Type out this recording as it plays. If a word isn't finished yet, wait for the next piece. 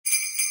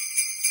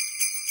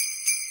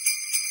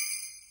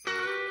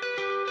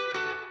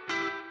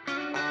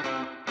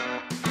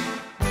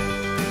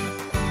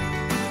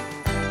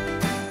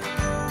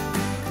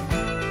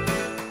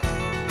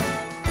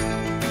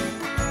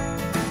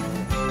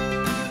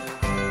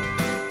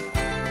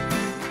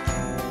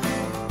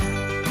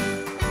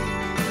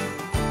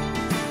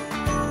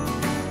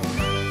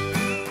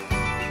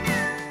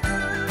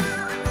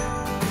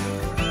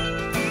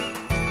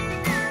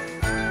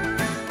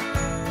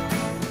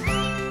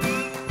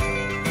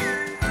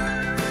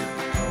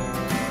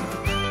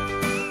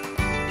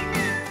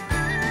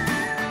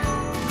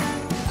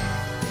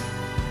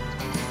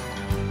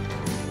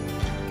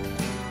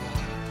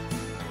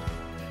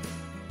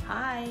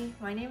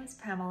my name is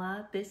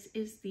Pamela. This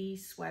is the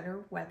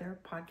Sweater Weather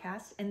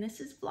Podcast, and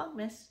this is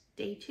Vlogmas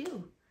Day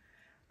 2.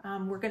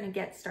 We're going to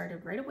get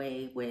started right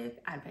away with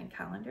Advent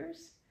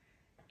calendars,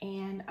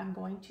 and I'm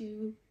going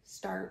to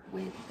start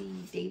with the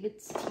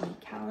David's Tea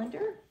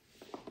calendar.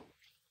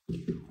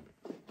 Here's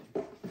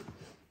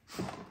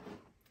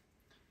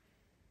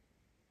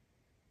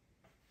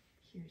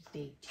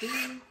Day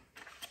 2.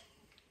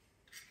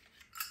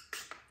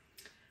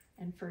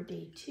 And for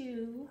Day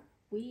 2,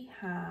 we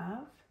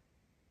have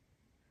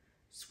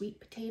sweet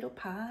potato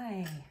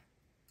pie.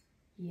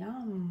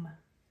 Yum.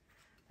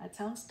 That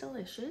sounds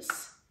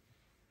delicious.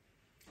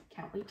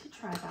 Can't wait to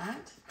try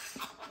that.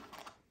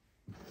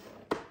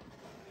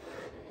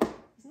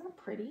 Isn't that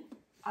pretty?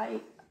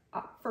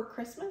 For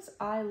Christmas,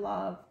 I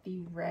love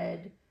the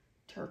red,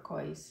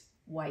 turquoise,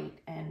 white,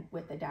 and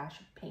with a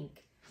dash of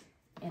pink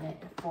in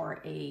it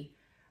for a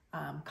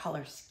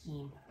color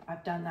scheme.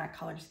 I've done that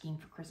color scheme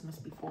for Christmas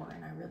before,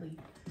 and I really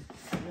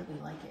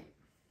like it.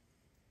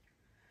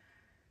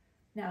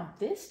 Now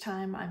this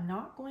time I'm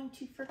not going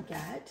to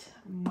forget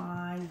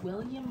my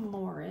William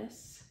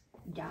Morris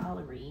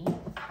Gallery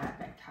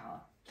Advent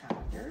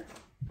calendar.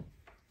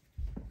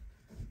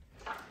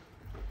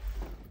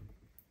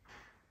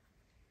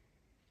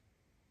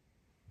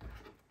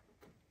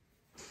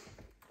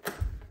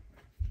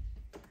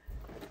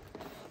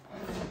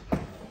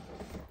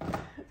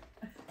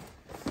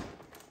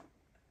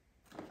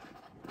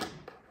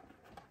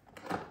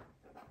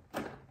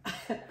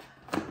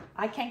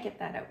 I can't get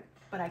that out,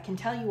 but I can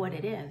tell you what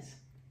it is.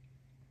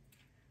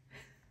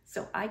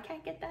 So I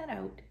can't get that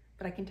out,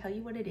 but I can tell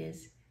you what it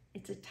is.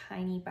 It's a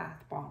tiny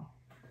bath bomb.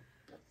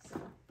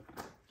 So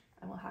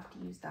I will have to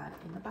use that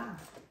in the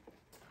bath.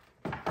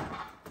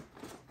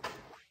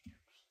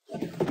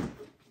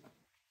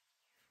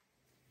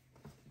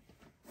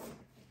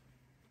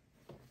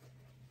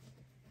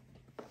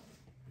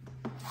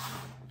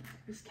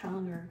 This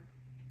calendar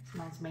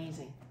smells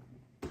amazing.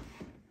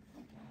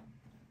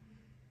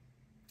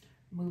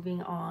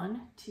 Moving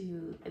on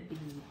to the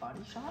Body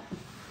Shop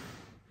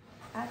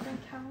Advent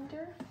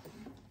calendar.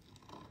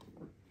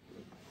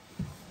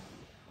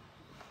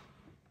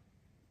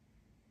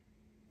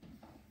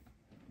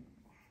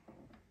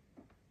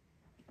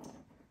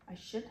 I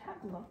should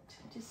have looked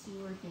to see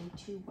where Day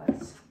 2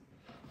 was.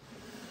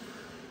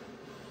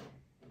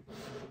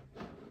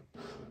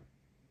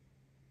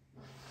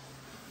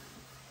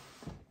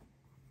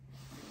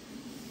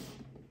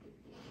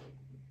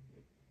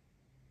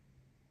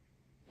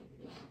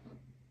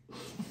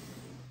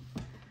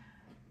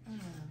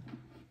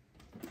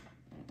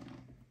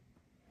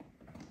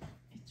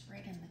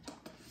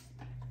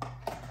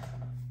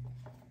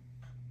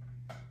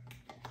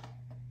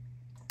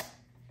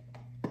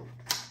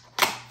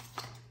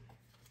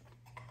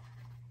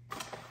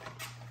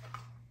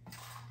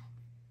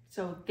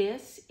 So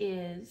this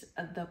is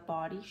the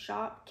Body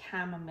Shop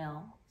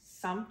Chamomile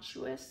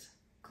Sumptuous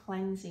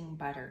Cleansing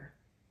Butter.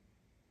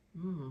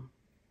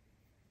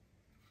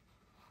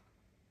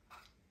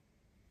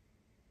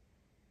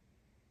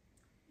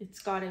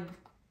 It's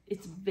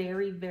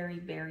very, very,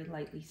 very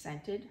lightly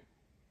scented.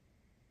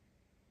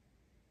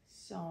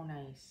 So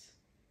nice.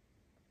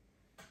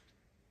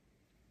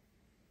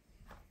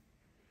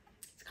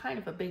 It's kind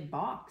of a big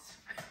box.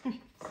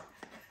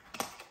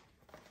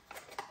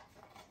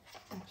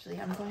 Actually,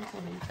 I'm going to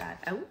leave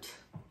that out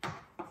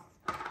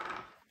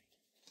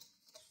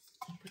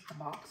and put the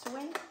box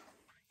away.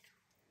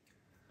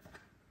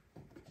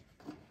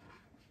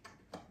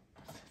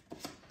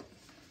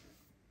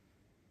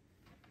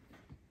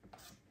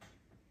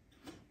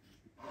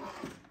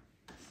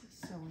 This is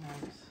so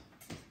nice.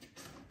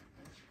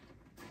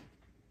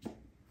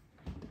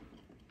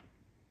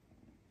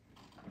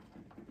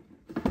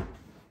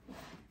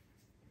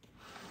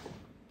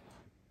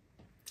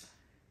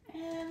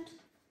 And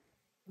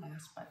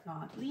last but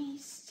not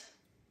least,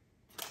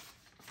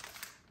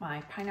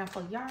 my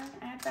Pineapple Yarn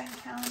Advent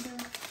calendar,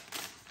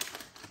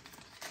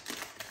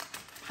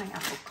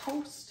 Pineapple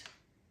Coast.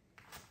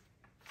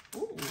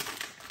 Ooh.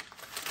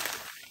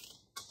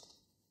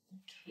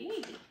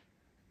 Okay.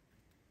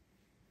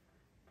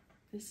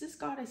 This has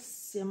got a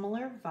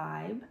similar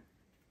vibe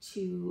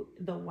to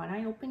the one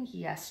I opened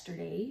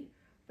yesterday,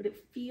 but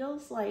it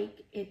feels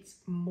like it's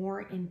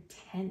more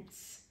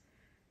intense,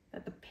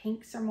 that the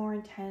pinks are more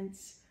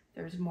intense.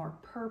 There's more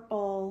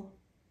purple.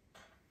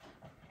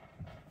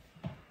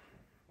 I'm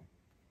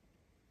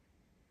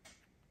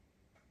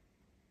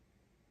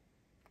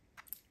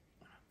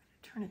going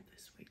to turn it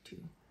this way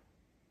too.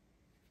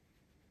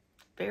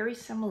 Very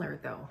similar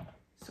though,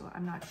 so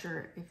I'm not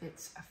sure if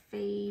it's a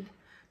fade.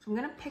 So I'm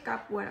going to pick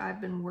up what I've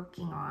been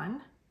working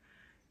on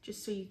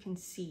just so you can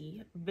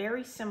see.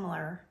 Very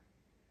similar,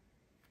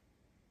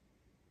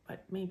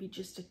 but maybe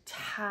just a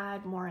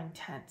tad more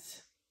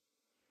intense.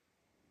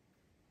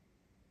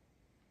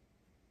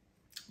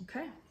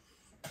 Okay,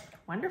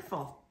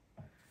 wonderful.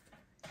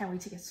 Can't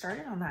wait to get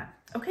started on that.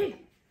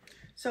 Okay,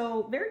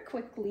 so very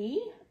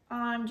quickly,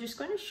 I'm just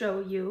going to show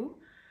you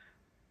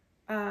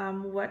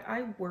what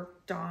I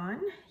worked on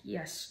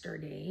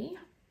yesterday.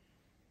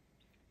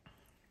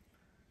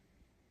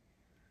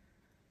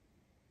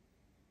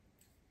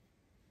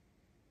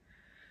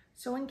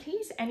 So in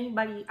case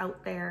anybody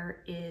out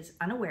there is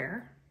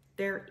unaware,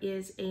 there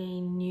is a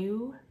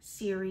new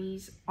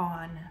series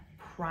on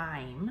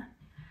Prime,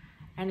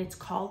 and it's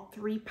called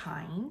Three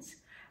Pines,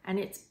 and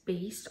it's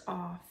based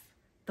off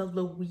the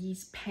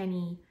Louise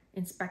Penny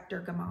Inspector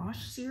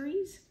Gamache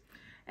series.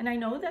 And I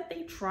know that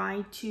they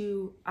tried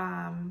to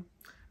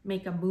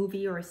make a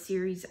movie or a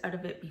series out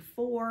of it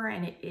before,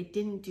 and it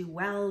didn't do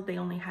well. They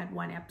only had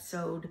one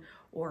episode,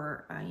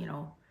 or you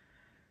know,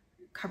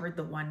 covered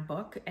the one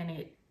book, and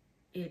it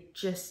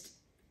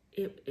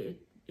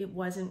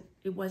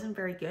wasn't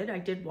very good. I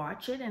did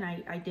watch it, and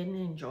I didn't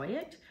enjoy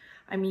it.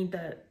 I mean,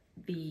 the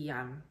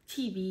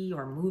TV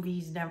or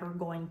movies never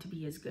going to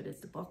be as good as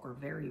the book, or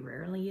very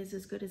rarely is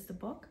as good as the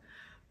book,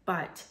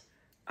 but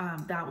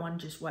that one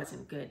just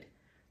wasn't good.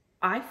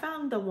 I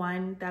found the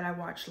one that I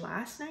watched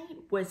last night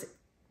was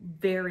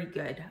very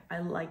good. I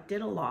liked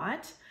it a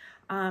lot.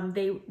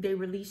 They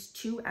released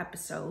 2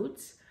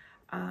 episodes.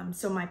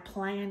 So my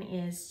plan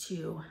is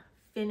to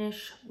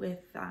finish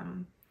with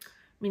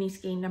mini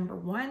skein number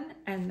 1,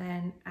 and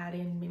then add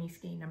in mini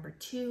skein number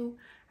 2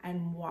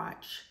 and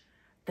watch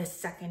the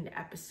 2nd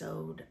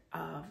episode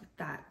of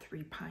that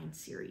Three Pines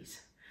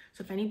series.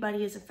 So if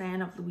anybody is a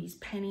fan of Louise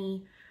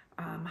Penny,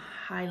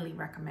 highly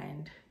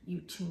recommend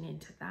you tune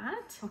into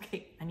that.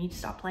 Okay, I need to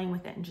stop playing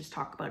with it and just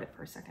talk about it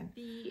for a second.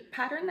 The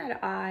pattern that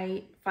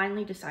I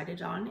finally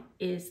decided on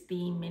is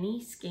the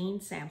Mini Skein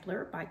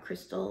Sampler by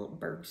Crystal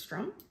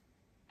Bergstrom.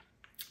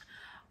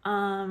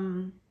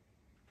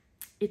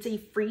 It's a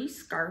free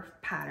scarf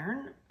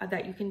pattern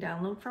that you can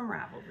download from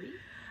Ravelry.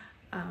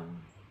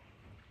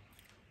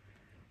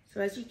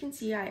 So as you can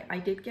see, I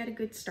did get a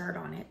good start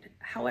on it.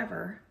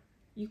 However,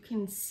 you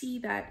can see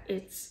that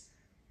it's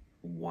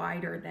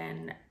wider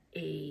than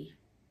a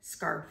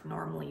scarf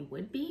normally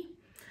would be.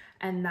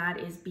 And that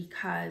is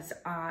because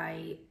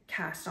I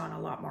cast on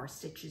a lot more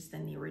stitches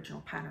than the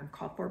original pattern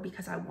called for,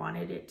 because I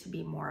wanted it to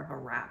be more of a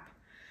wrap.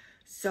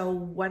 So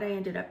what I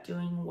ended up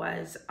doing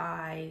was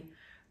I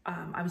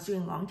was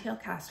doing long tail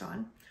cast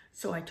on.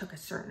 So I took a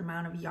certain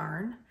amount of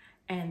yarn,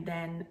 and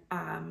then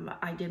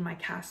I did my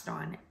cast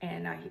on,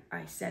 and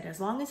I said, as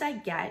long as I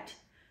get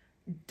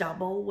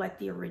double what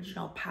the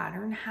original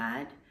pattern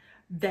had,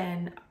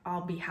 then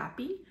I'll be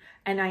happy.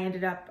 And I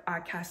ended up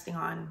casting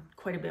on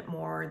quite a bit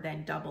more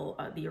than double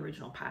the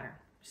original pattern.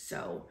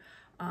 So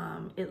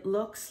it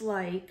looks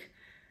like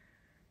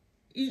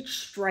each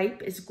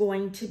stripe is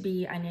going to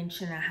be 1.5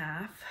 inches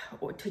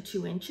or to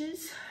 2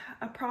 inches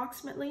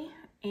approximately.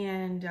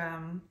 And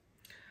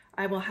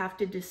I will have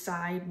to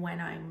decide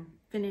when I'm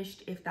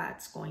finished if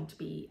that's going to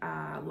be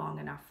long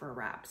enough for a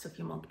wrap. So if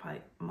you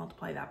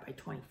multiply that by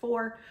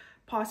 24,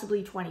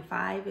 possibly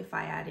 25 if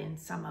I add in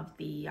some of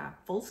the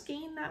full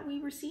skein that we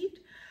received.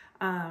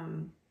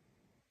 I'll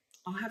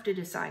have to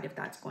decide if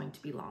that's going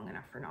to be long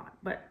enough or not,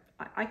 but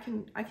I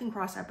can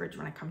cross that bridge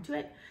when I come to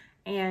it.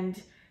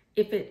 And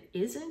if it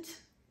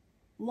isn't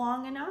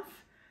long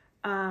enough,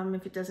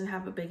 if it doesn't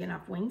have a big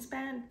enough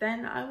wingspan,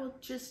 then I will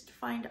just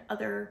find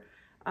other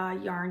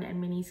yarn and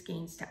mini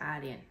skeins to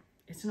add in.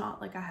 It's not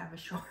like I have a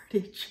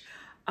shortage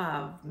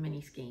of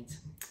mini skeins.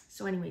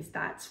 So anyways,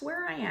 that's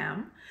where I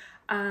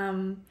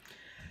am.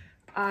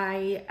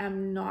 I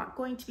am not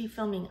going to be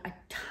filming a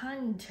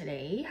ton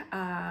today.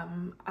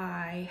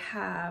 I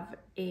have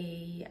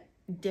a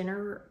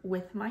dinner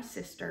with my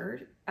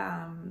sister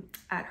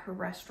at her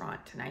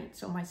restaurant tonight.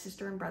 So my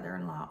sister and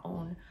brother-in-law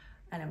own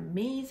an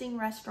amazing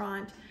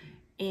restaurant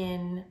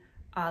in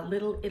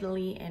Little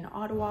Italy in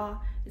Ottawa.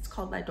 It's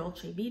called La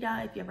Dolce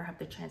Vita, if you ever have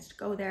the chance to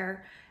go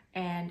there.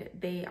 And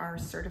they are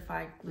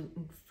certified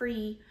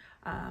gluten-free.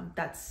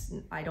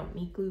 I don't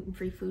eat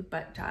gluten-free food,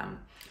 but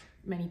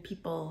many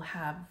people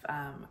have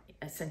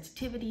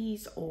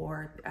sensitivities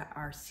or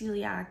are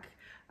celiac,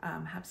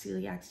 have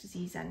celiac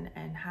disease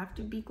and have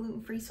to be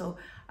gluten-free. So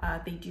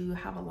they do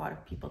have a lot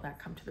of people that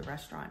come to the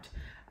restaurant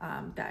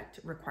that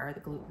require the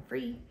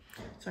gluten-free.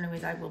 So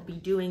anyways, I will be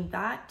doing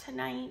that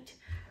tonight,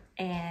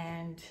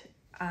 and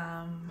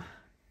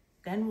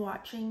then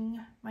watching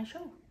my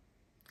show.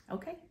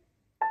 Okay.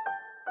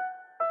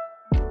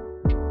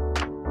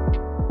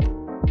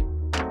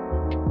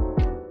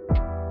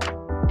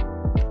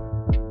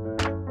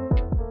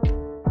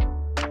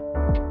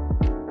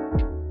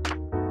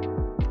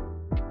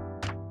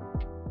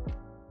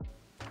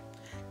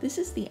 This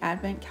is the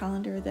advent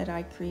calendar that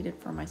I created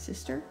for my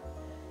sister.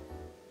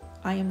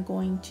 I am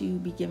going to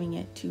be giving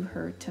it to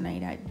her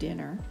tonight at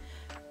dinner.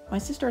 My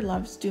sister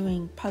loves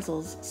doing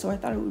puzzles, so I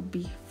thought it would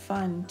be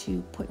fun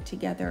to put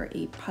together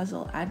a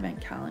puzzle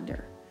advent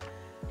calendar.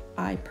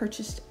 I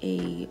purchased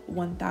a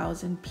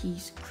 1,000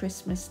 piece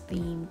Christmas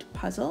themed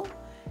puzzle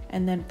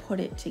and then put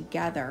it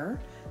together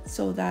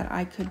so that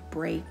I could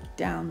break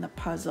down the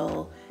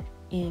puzzle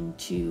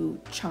into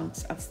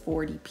chunks of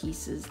 40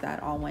 pieces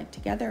that all went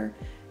together.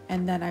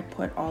 And then I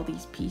put all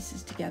these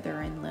pieces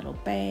together in little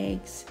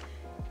bags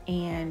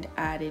and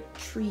added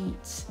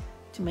treats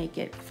to make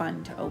it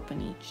fun to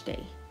open each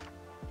day.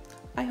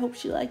 I hope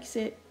she likes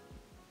it.